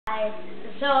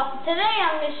So today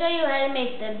I'm going to show you how to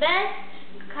make the best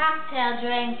cocktail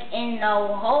drink in the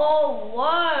whole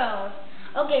world.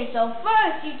 Okay, so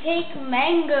first you take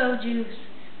mango juice,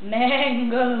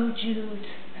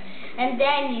 and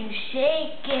then you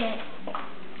shake it.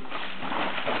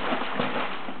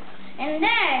 And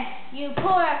then you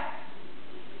pour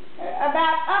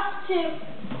about up to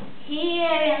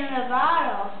here in the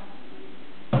bottle.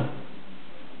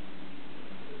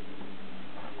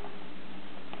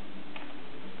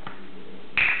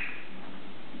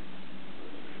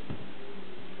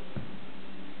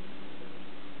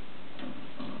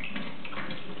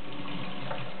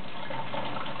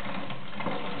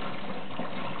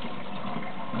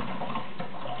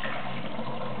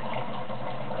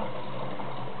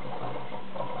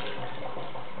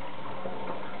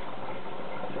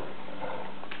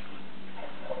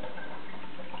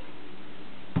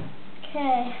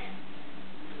 Okay.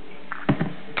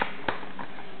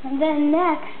 And then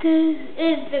next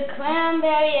is the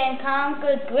cranberry and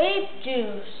Concord grape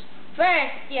juice.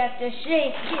 First, you have to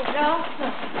shake it off.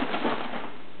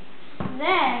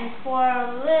 Then, pour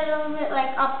a little bit,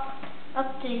 like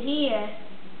up to here.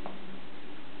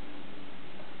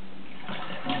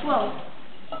 Whoa.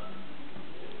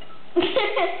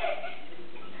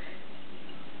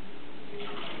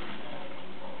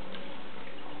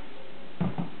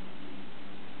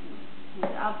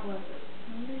 Upward.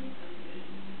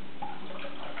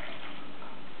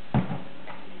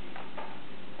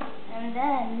 And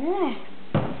then next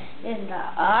is the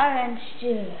orange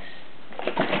juice.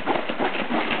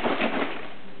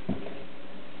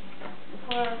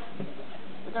 For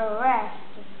the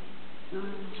rest of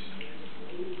orange.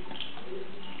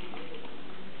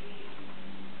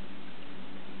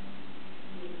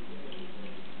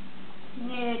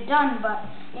 You're done, but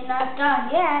you're not done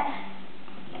yet.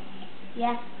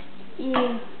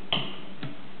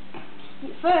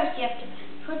 First you have to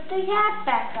put the cap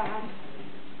back on.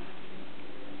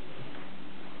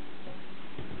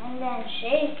 And then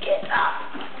shake it up.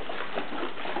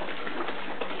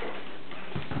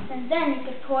 And then you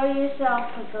can pour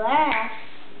yourself a glass.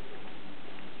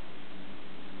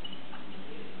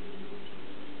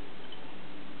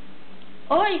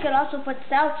 Or you could also put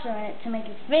seltzer in it to make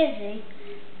it fizzy.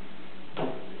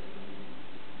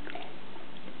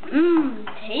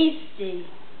 Tasty.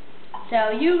 So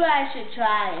you guys should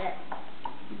try it.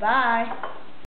 Bye.